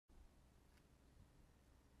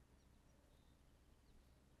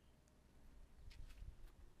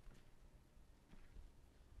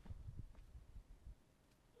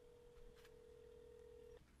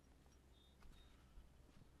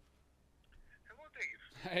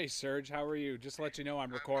Hey Serge, how are you? Just to let you know I'm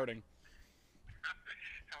I'm recording.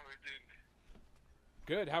 how are you doing?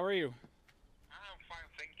 Good, how are you? I'm fine,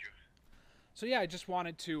 thank you. So yeah, I just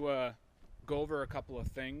wanted to go over a couple of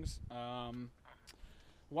things.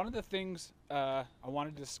 One of the things I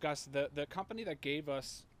wanted to discuss the company that gave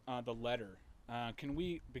us the letter. Can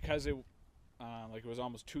we, because it was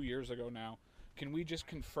almost 2 years ago now, can we just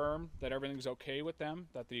confirm that everything's okay with them,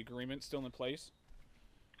 that the agreement's still in place?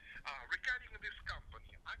 Regarding this company,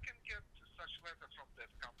 I can get such letter from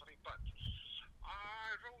that company, but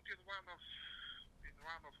I wrote in one of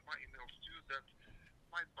my emails too that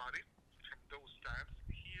my buddy from those times,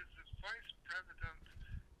 he is the vice president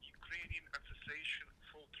Ukrainian Association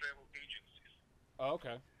for Travel Agencies. Oh,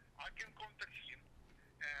 okay. I can contact him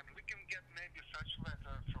and we can get maybe such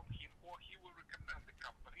letter from him, or he will recommend the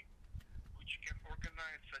company which can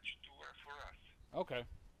organize such tour for us. Okay.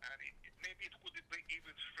 And maybe it would be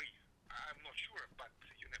even free. I'm not sure, but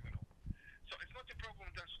you never know. So it's not a problem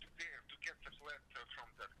just to there to get that letter from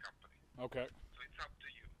that company. Okay. So it's up to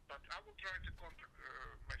you. But I will try to contact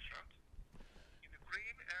my friend in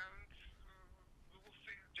Ukraine, and we will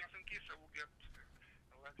see. Just in case, I will get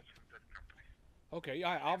a letter from that company. Okay.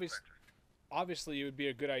 Yeah. Same letter. Obviously, it would be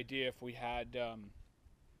a good idea if we had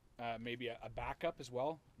maybe a backup as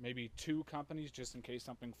well. Maybe two companies, just in case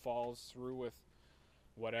something falls through with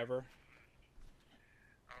Yeah. whatever.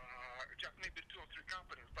 Just maybe two or three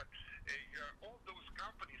companies, but all those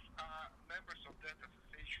companies are members of that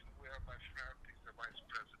association where my friend is the vice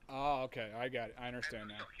president. Oh, okay. I got it. I And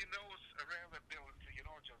understand so now. he knows reliability,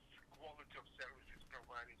 just quality of services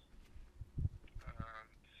provided. And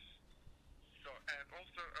and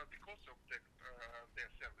also because of their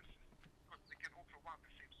services, because they can offer one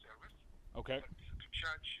the same service, Okay. but to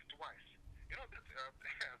charge twice. You know that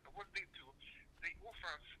what they do, they offer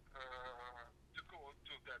us to go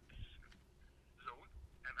to that zone,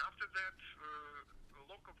 and after that,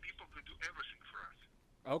 local people will do everything for us.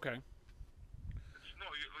 Okay. It's no,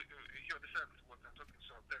 you understand what I'm talking.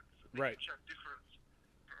 So that they can Right. charge different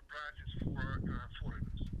prices for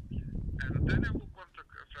foreigners. And then I will contact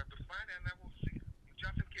a friend of mine, and I will see.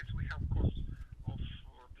 Just in case we have cost of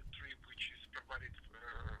the trip, which is provided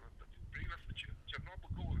the previous Chernobyl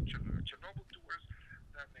Chernobyl tours,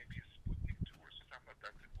 then maybe Sputnik tours or something like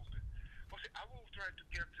that. It will be. Okay, I will try to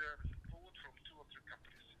get quote from two or three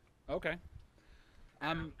companies, Okay.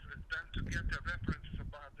 Um. and then to get a reference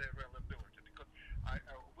about their availability, because I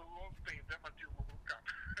will not pay them until we will come.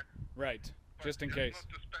 Right. But Just in case.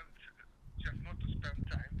 just not to spend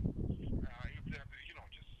time. If they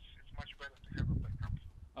just it's much better to have a backup.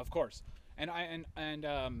 Of course.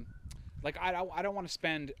 Like I don't want to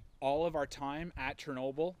spend all of our time at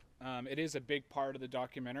Chernobyl. It is a big part of the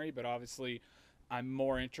documentary, but obviously, I'm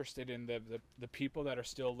more interested in the people that are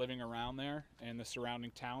still living around there and the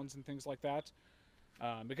surrounding towns and things like that.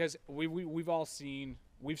 Because we've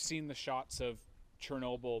seen the shots of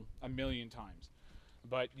Chernobyl a million times,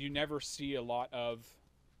 but you never see a lot of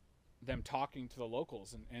them talking to the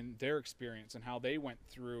locals and their experience and how they went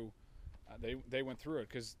through they went through it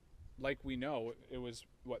because like we know it was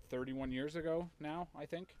what 31 years ago now I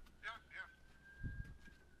think. Yeah, yeah,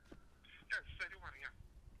 yeah. It's 31, yeah.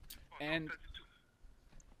 Oh no, And 32.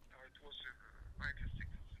 It was 96.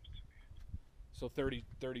 It seems to be. so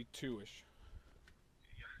 32ish.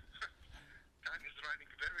 Yeah, time is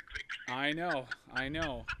running very quickly. I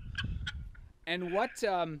know. And what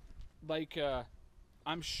like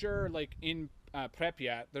I'm sure like in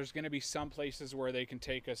Prepyat there's going to be some places where they can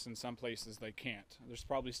take us and some places they can't. There's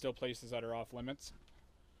probably still places that are off limits.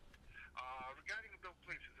 Regarding those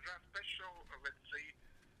places, there are special, let's say,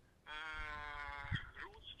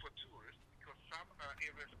 routes for tourists because some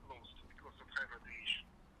areas closed because of high radiation.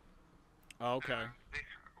 Okay. And they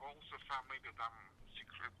also some maybe some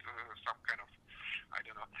secret some kind of I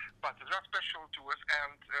don't know. But there are special tours,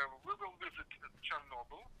 and we will visit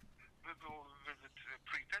Chernobyl. We will visit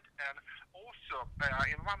Pripyat, and also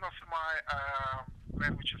in one of my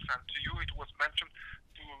languages sent to you, it was mentioned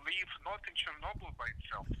to live not in Chernobyl by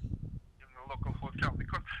itself, in a local hotel,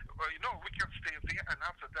 because we can stay there, and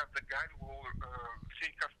after that the guide will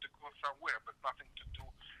take us to go somewhere, but nothing to do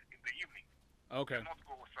in the evening. We Okay. cannot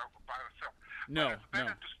go by ourselves. But No, it's better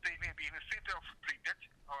no. to stay maybe in the city of Pripyat,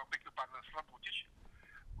 or beg your pardon, Slabutich,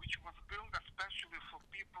 which was built especially for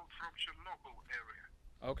people from Chernobyl area.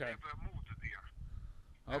 They Okay. were moved there.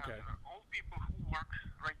 And Okay. all people who work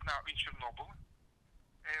right now in Chernobyl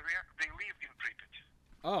area, they live in Pripyat.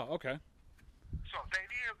 Oh, okay. So the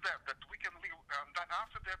idea is that we can live, and then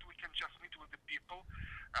after that we can just meet with the people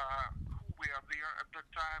who were there at that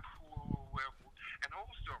time, who were moved. And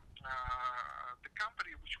also the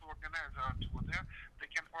company which will organize our tour there, they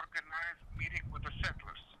can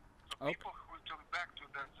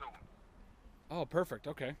perfect.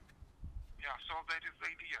 Okay. Yeah, so that is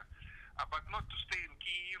the idea. But not to stay in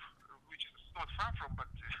Kiev, which is not far from, but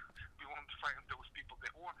we won't find those people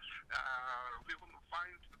there. Or we won't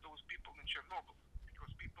find those people in Chernobyl,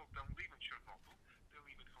 because people don't live in Chernobyl. They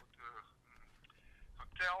live in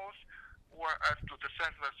hotels, or as to the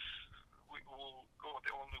settlers, we will go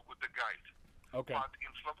there only with the guide. Okay. But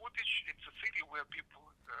in Slavutich, it's a city where people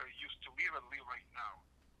used to live and live right now.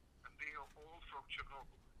 And they are all from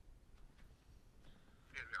Chernobyl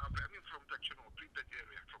area. I mean, from the Chernobyl, Pripyat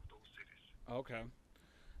area, from those cities. Okay.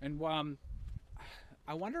 And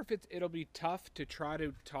I wonder if it'll be tough to try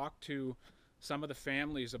to talk to some of the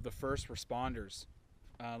families of the first responders,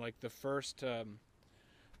 like the first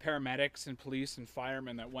paramedics and police and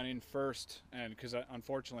firemen that went in first, and because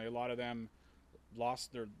unfortunately a lot of them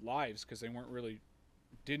lost their lives because they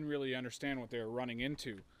didn't really understand what they were running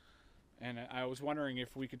into. And I was wondering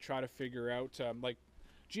if we could try to figure out, like,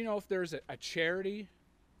 do you know if there's a charity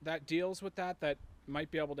that deals with that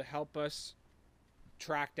might be able to help us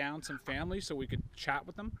track down some families so we could chat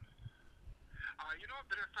with them?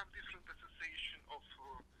 There are some different association of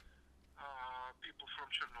people from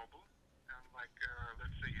Chernobyl, and like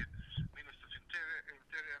let's say Minister of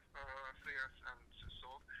Interior Affairs and so.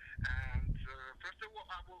 And first of all,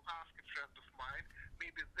 I will ask a friend of mine.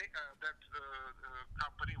 Maybe that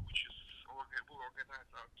company which is will organize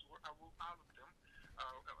our tour. I will ask them.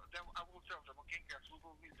 Then I will tell them, okay, guys, we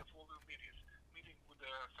will meet the following meeting with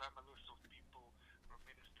the families of people from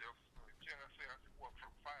Ministry of Interior Affairs or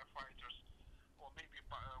from firefighters, or maybe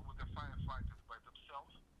with the firefighters by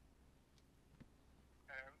themselves.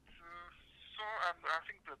 And I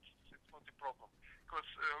think that it's not a problem. Because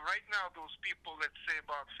right now those people, let's say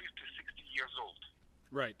about 50, 60 years old.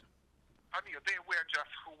 Right. I mean, who were just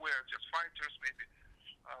fighters, maybe,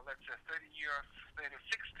 let's say 30 years, maybe 60,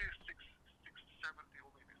 70,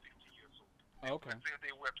 or maybe 50 years old. Okay. Let's say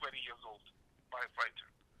they were 20 years old, firefighter.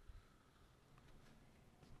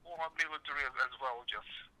 Or military as well, just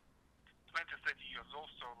 20, 30 years old,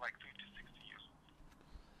 so like 50, 60 years old.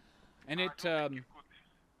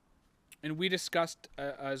 And we discussed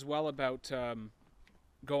as well about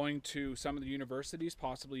going to some of the universities,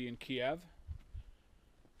 possibly in Kiev.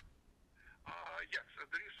 Yes,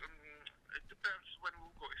 there is. It depends when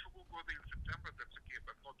we'll go. If we'll go there in September, that's okay,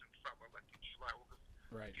 but not in summer, like in July, August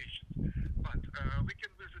vacations. But we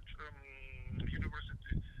can visit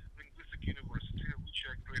linguistic university, which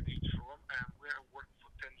I graduated from, and where I worked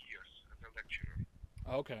for 10 years as a lecturer.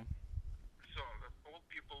 Okay. So all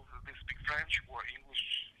people they speak French or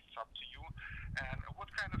English. It's up to you. And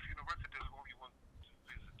what kind of universities will you want to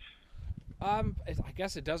visit? I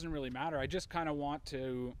guess it doesn't really matter. I just kind of want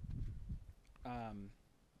to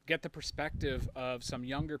get the perspective of some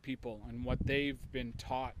younger people and what they've been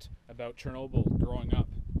taught about Chernobyl growing up.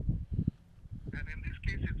 And in this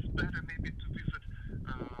case, it's better maybe to visit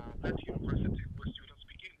that university where students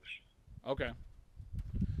speak English. Okay.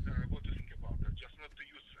 What do you think about that? Just not to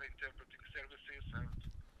use interpreting services and...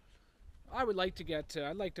 I would like to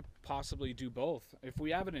I'd like to possibly do both. If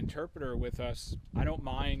we have an interpreter with us, I don't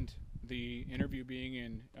mind the interview being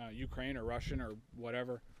in Ukraine or Russian or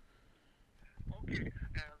whatever. Okay, and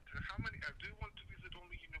how many, do you want to visit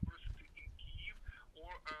only university in Kiev,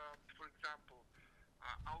 or, for example,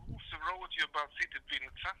 I also wrote you about city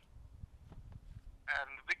Vinnytsia, and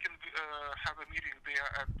we can have a meeting there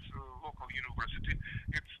at local university.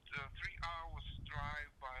 It's 3 hours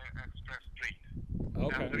drive by express train.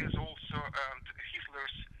 Okay. And there is also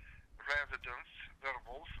Hitler's residence,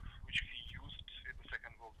 Werwolf, which he used in the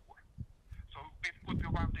Second World War. So it could be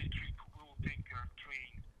one day trip. We will take a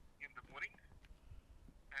train in the morning,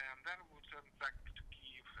 and then we'll turn back to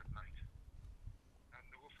Kiev at night. And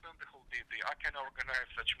we'll spend the whole day there. I can organize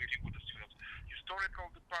such meeting with the students. Historical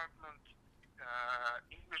department,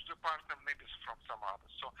 English department, maybe from some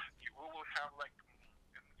others. So we will have like a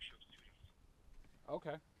mixture of students.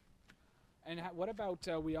 Okay. And what about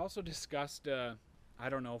we also discussed I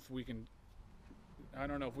don't know if we can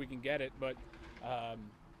get it, but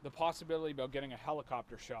the possibility about getting a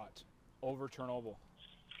helicopter shot over Chernobyl.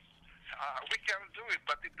 We can do it,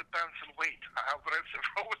 but it depends on weight. I'll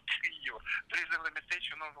wrote to you. There is a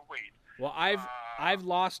limitation on the weight. Well, I've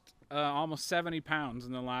lost almost 70 pounds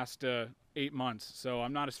in the last 8 months, so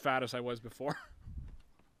I'm not as fat as I was before.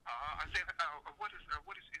 I said, what is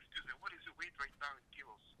your weight right now in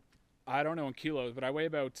kilos? I don't know in kilos, but I weigh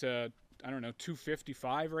about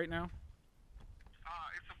 255 right now.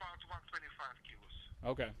 It's about 125 kilos.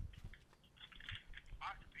 Okay.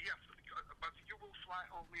 Yes, but you will fly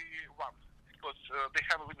only one, because they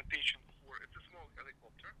have a limitation for, it's a small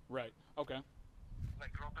helicopter. Right. Okay. Like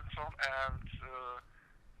Robinson, and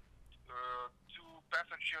to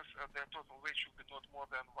passengers, their total weight should be not more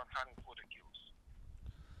than 140 kilos.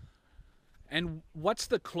 And what's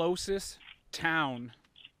the closest town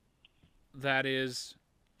that is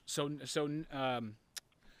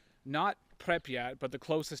not Pripyat, but the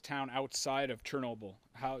closest town outside of Chernobyl?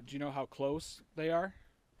 How do you know how close they are?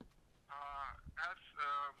 As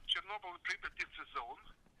Chernobyl and Pripyat is a zone,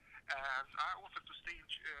 and I offered to stay in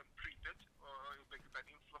Pripyat,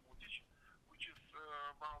 in Slavutich, which is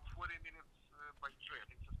about 40 minutes by train.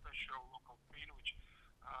 It's a special local train which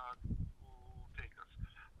will take us.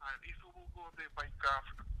 And if we will go there by car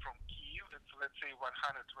from Kiev, it's let's say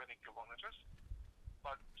 120 kilometers,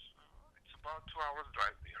 but it's about 2 hours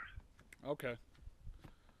drive there. Okay.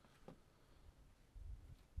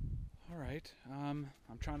 All right. I'm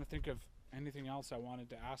trying to think of anything else I wanted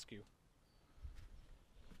to ask you.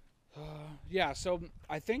 Yeah. So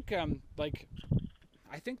I think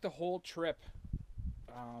I think the whole trip,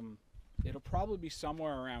 it'll probably be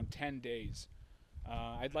somewhere around 10 days.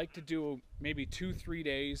 I'd like to do maybe 2-3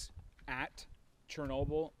 days at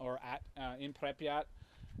Chernobyl or at in Pripyat,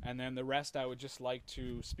 and then the rest I would just like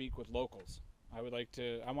to speak with locals. I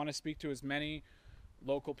want to speak to as many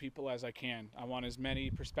local people as I can. I want as many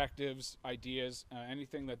perspectives, ideas,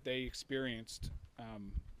 anything that they experienced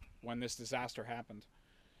when this disaster happened.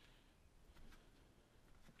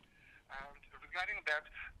 And regarding that,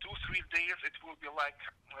 2-3 days, it will be like,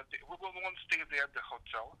 we will not stay there at the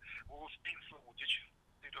hotel. We will stay in Slavutich,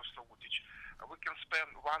 state of Slavutich. We can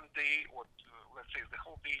spend 1 day or let's say the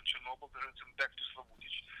whole day in Chernobyl, then return back to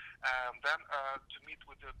Slavutich. And then to meet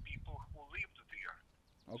with the people who lived there.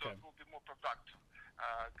 Okay. So it will be more productive.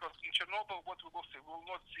 Because in Chernobyl, what we will see, we will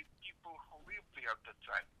not see people who lived there at that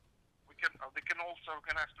time. They can also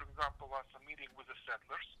organize, for example, a meeting with the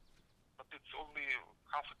settlers, but it's only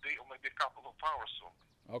half a day or maybe a couple of hours only.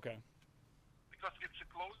 Okay. Because it's a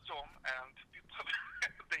closed zone and people,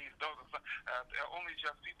 they don't, only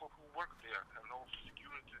just people who work there and also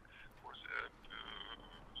security force,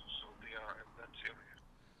 so they are in that area.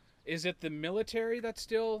 Is it the military that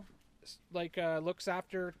still looks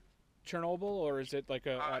after Chernobyl, or is it like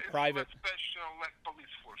a private? It's special like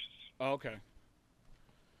police forces. Oh, okay.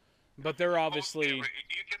 But they're obviously.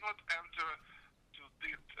 You cannot enter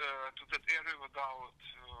to that area without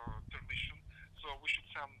permission. So we should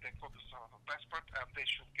send the copies of a passport, and they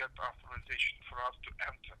should get authorization for us to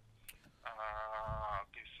enter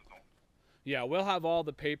this zone. Yeah, we'll have all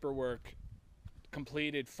the paperwork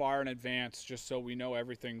completed far in advance, just so we know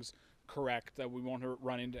everything's correct, that we won't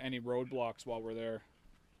run into any roadblocks while we're there.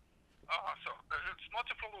 So it's not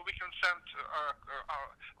a problem. We can send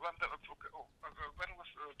when it was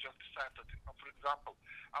just decided. For example,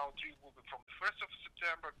 our trip will be from the 1st of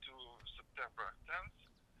September to September 10th,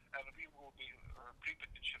 and we will be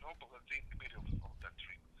prepared in Chernobyl at the middle of that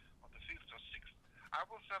trip, on the 5th or 6th. I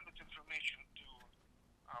will send that information to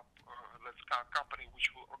company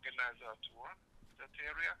which will organize our tour that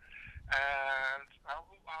area, and I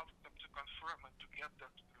will ask them to confirm and to get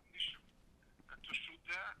that permission to shoot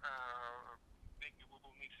there. Maybe we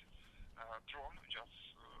will need drone,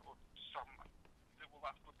 just or some. They will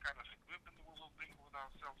ask what kind of equipment we will bring with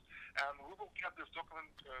ourselves, and we will get this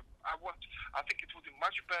document. I think it would be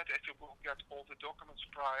much better if we will get all the documents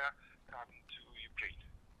prior coming to Ukraine.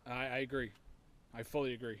 I agree. I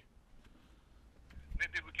fully agree.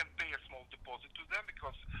 Maybe we can pay a small deposit to them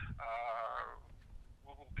because we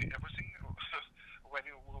will pay everything when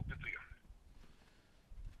we will be there.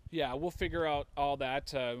 Yeah, we'll figure out all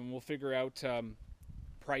that. We'll figure out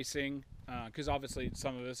pricing, because obviously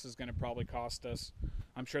some of this is going to probably cost us.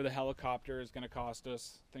 I'm sure the helicopter is going to cost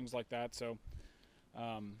us, things like that. So,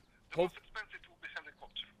 the most expensive will be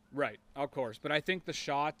helicopter. Right, of course. But I think the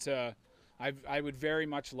shot, I would very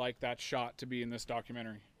much like that shot to be in this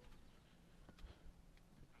documentary.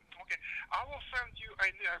 Okay, I will send you.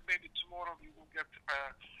 Maybe tomorrow you will get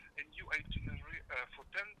a new itinerary for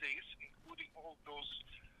 10 days, including all those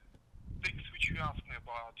things which you asked me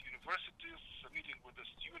about, universities, meeting with the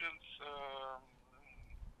students,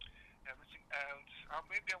 everything. And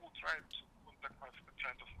maybe I will try to contact my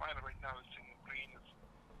friend of mine. Right now it's in Ukraine. It's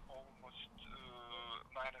almost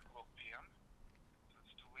 9 o'clock p.m. So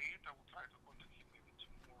it's too late. I will try to contact him maybe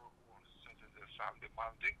tomorrow or Saturday, Sunday,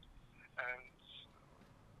 Monday. And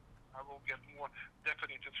I will get more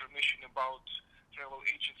definite information about travel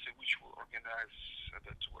agency which will organize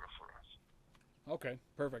the tour for us. Okay,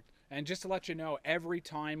 perfect. And just to let you know, every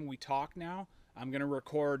time we talk now, I'm going to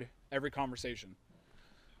record every conversation.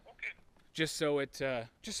 Okay. Just so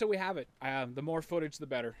we have it. The more footage, the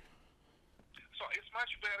better. So it's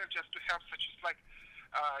much better just to have such as like,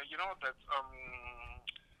 that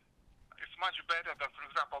it's much better than, for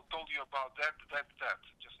example, told you about that.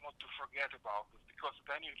 Just not to forget about it, because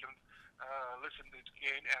then you can listen to it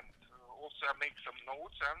again and also make some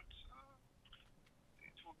notes, and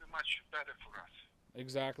it will be much better for us.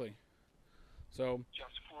 Exactly. So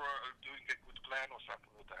just for doing a good plan or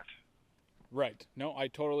something like that. Right. No, I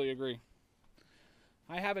totally agree.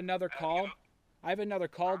 I have another call. I have another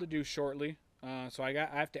call to do shortly, so I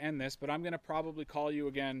have to end this. But I'm gonna probably call you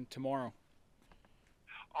again tomorrow.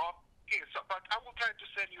 Okay, but I will try to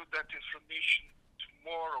send you that information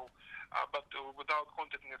tomorrow, but without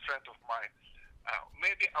contacting a friend of mine.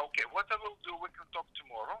 Maybe, okay, what I will do, we can talk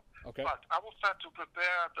tomorrow. Okay. But I will start to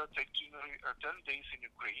prepare the itinerary 10 days in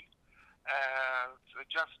Ukraine, and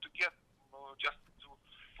just to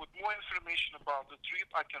put more information about the trip.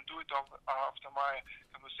 I can do it after my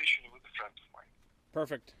conversation with a friend of mine.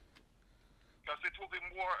 Perfect. Because it will be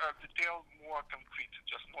more detailed, more concrete,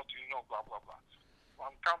 just not, blah, blah, blah.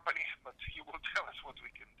 One company, but he will tell us what we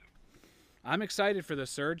can do. I'm excited for this,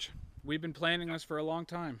 Serge. We've been planning this for a long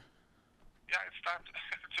time. Yeah, it's time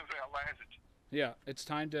to realize it. Yeah, it's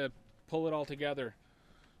time to pull it all together.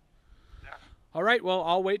 Yeah. All right, well,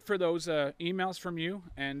 I'll wait for those emails from you,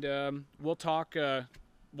 and we'll talk.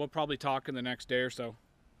 We'll probably talk in the next day or so.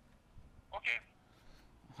 Okay.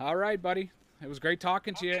 All right, buddy. It was great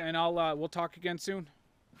talking to you, and we'll talk again soon.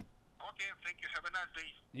 Okay, thank you. Have a nice day.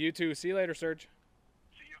 You too. See you later, Serge.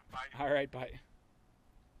 See you. Bye. All right, bye.